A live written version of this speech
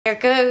Here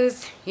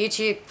goes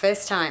YouTube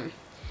first time.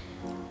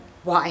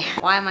 Why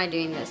am I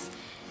doing this?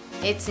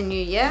 It's a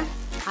new year.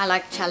 I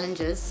like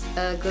challenges.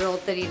 A good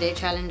old 30-day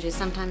challenge is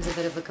sometimes a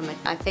bit of a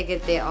commitment. I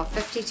figured there are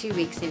 52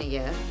 weeks in a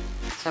year,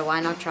 so why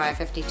not try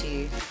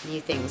 52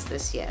 new things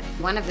this year?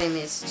 One of them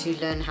is to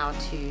learn how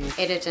to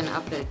edit and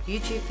upload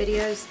YouTube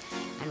videos.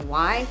 And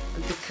why?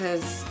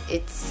 Because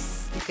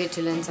it's good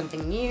to learn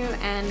something new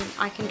and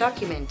I can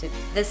document it.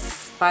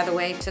 This, by the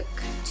way, took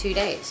 2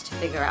 days to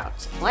figure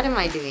out. What am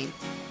I doing?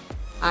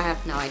 I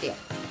have no idea,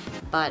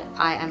 but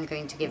I am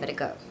going to give it a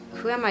go.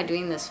 Who am I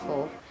doing this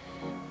for?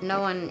 No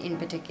one in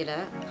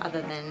particular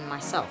other than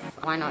myself.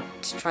 Why not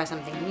try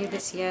something new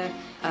this year?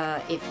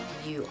 If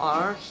you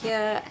are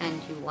here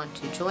and you want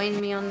to join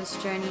me on this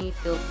journey,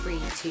 feel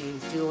free to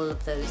do all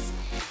of those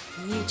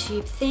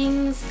YouTube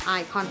things.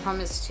 I can't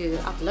promise to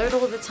upload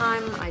all the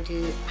time. I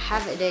do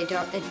have a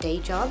day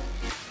job.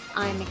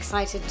 I'm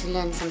excited to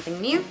learn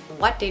something new.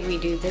 What did we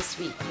do this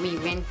week? We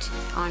went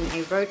on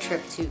a road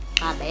trip to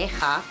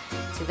Abeja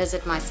to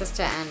visit my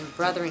sister and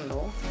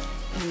brother-in-law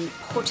in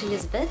Port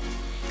Elizabeth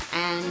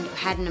and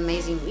had an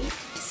amazing week.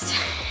 It's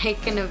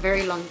taken a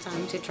very long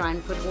time to try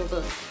and put all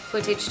the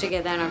footage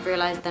together, and I've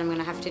realized that I'm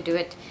gonna have to do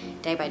it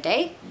day by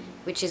day,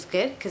 which is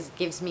good because it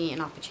gives me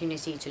an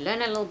opportunity to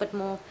learn a little bit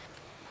more.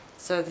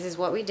 So this is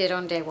what we did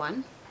on day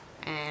one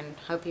and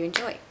hope you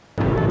enjoy.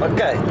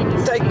 Okay,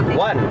 take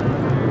one.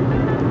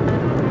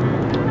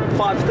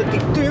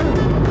 5:32.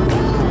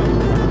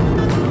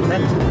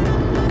 Next.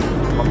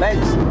 What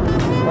next?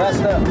 Where's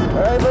the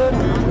Raven?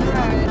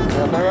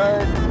 On the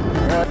road.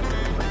 Right.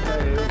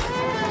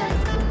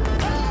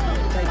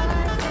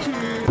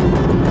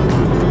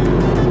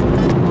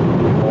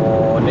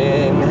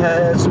 Morning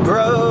has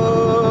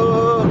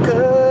broken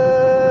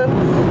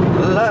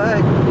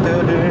like the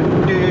ding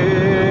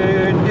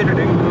ding ding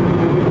ding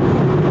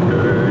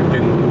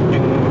ding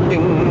ding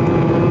ding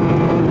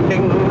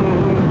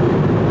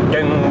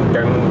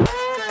ding.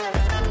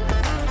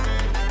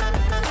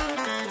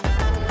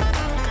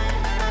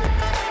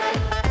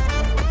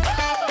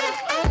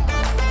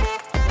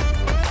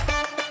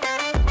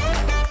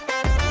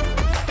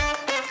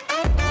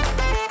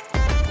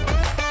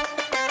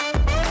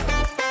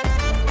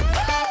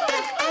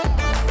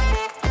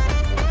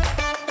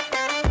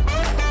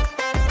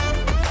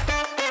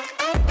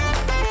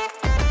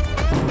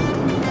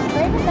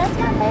 That's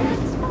my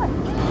favorite spot.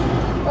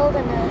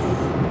 Wilderness.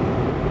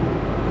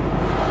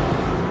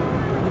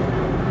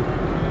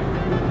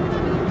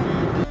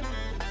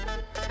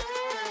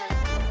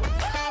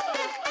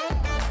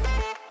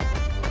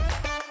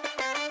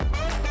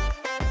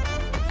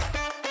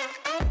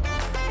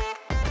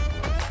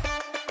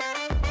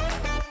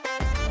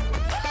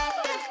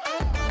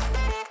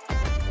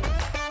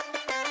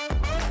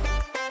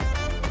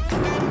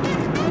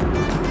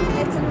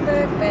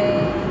 Hitzenberg Bay.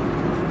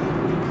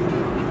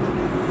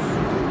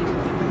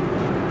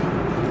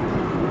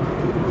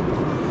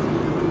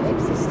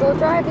 Still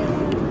driving.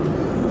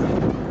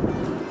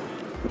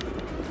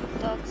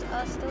 Dogs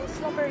are still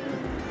slobbering.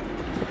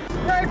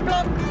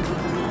 Roadblock!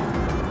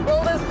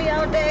 Will this be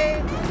our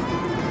day?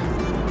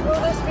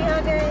 Will this be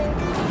our day?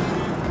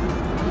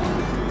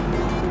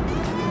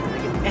 I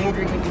get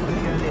angry when you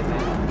video there,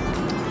 man.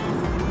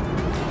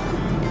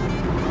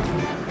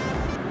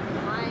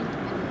 Find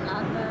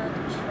another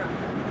truck.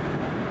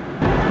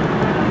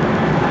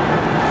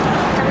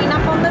 Coming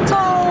up on the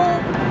toll.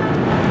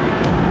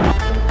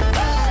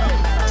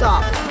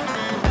 Stop.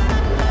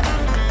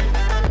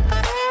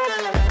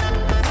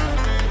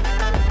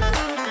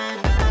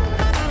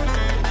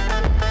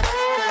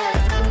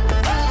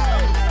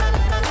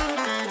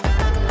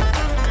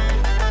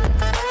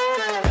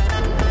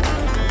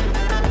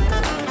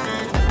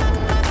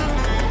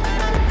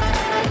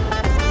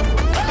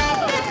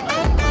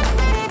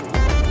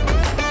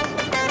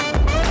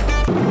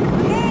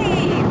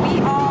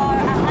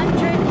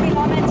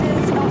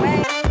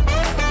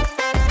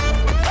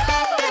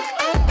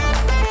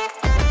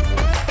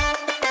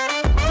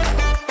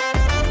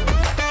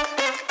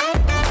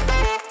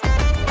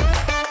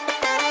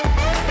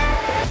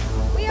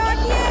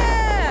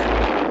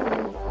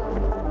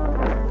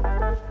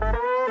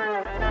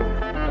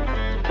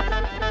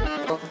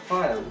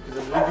 Because I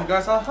believe you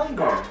guys are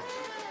hungry.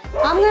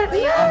 I'm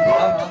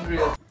hungry.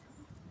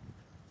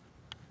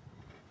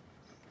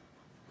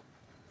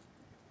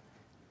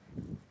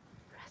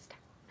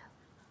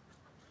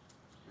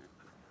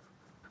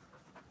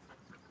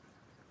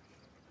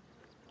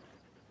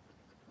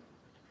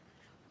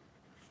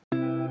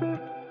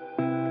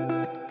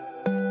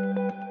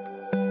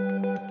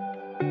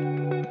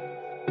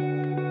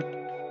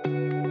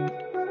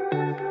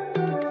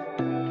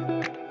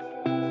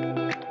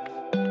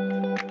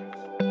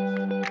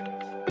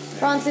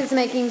 Frans is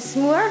making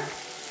s'more.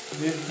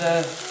 With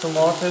the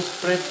tomatoes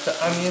spread, the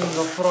onions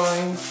are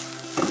frying.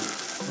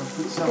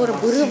 Put some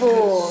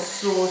Boereboer.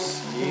 sauce.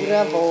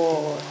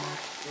 Boereboer.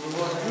 I'm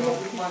gonna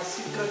put my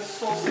secret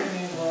sauce in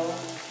here now,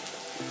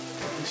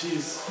 which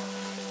is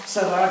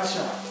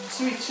sriracha,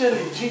 sweet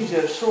chili,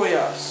 ginger,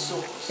 soya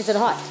sauce. Is it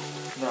hot?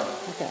 No.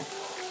 Okay.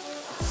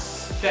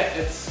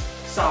 It's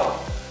sour.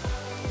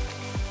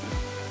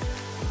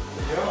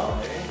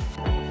 Ja,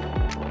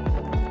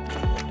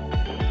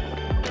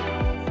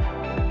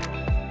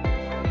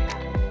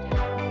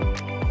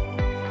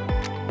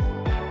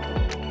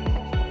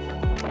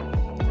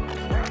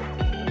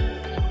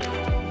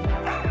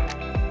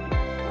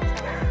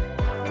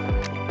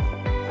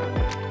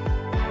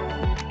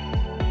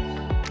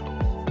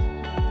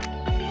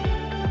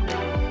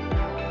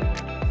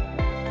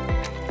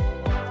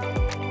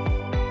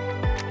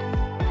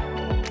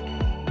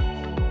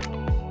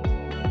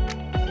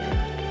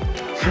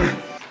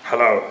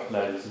 Hello,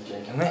 ladies and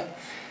gentlemen.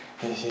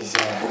 This is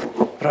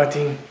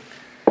writing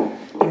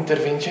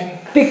intervention.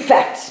 Big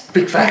facts.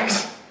 Big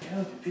facts.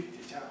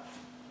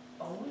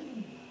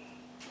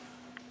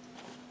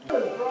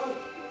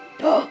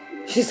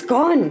 She's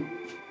gone.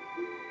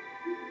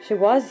 She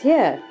was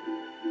here,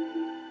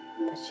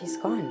 but she's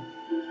gone.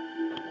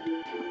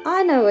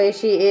 I know where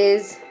she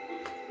is.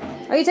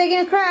 Are you taking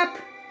a crap?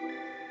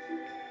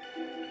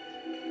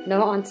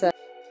 No answer.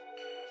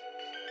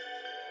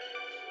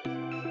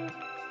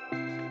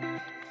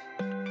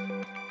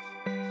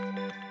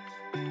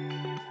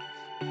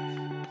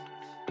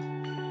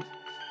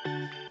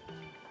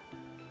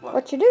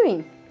 What you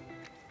doing?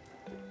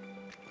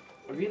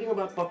 I'm reading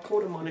about my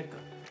coma-media.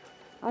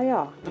 Oh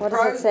yeah, The what does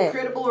it pros, say?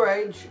 incredible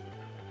range,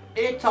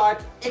 airtight,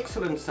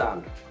 excellent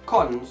sound.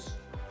 Cons,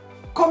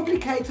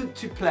 complicated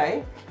to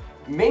play,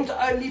 meant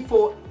only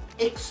for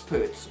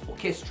experts,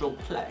 orchestral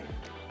play.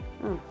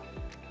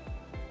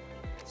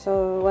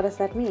 So what does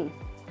that mean?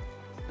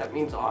 That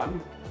means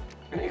I'm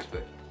an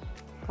expert.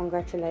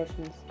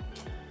 Congratulations.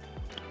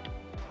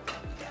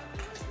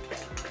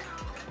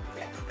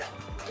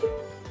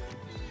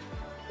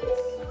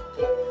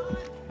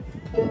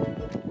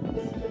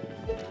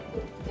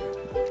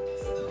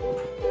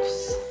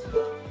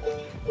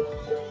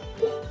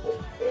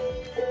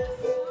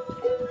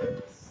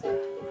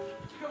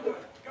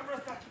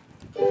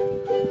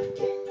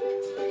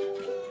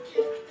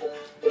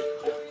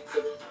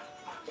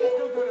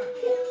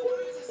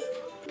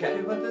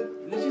 Okay, but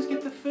let's just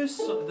get the first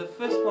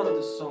part of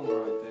the song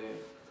right there.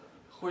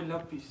 Gooi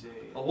lappies,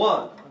 eh. A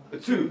 1, a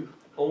 2,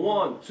 a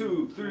 1,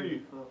 2,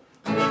 3.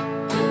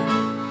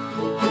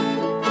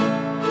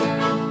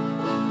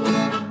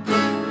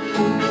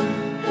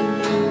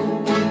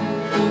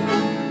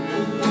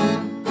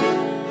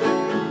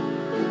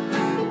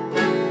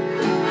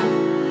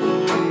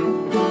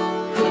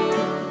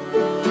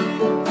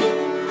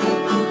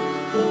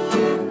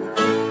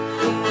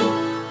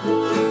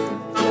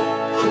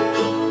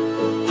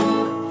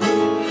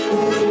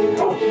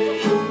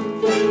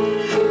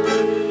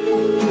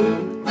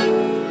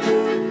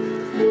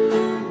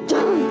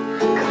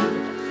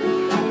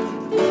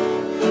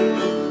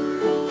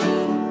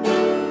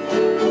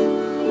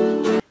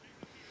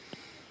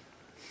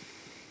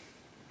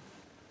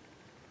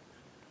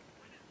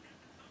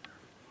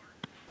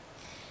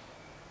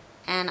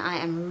 And I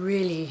am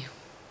really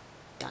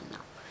done now.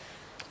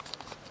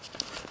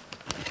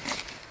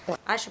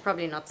 I should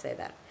probably not say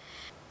that.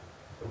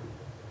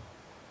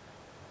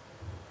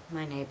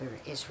 My neighbor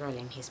is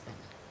rolling his bin.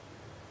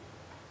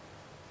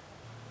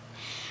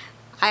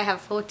 I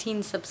have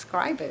 14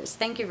 subscribers.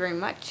 Thank you very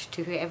much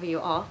to whoever you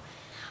are.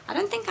 I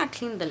don't think I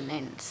cleaned the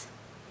lens.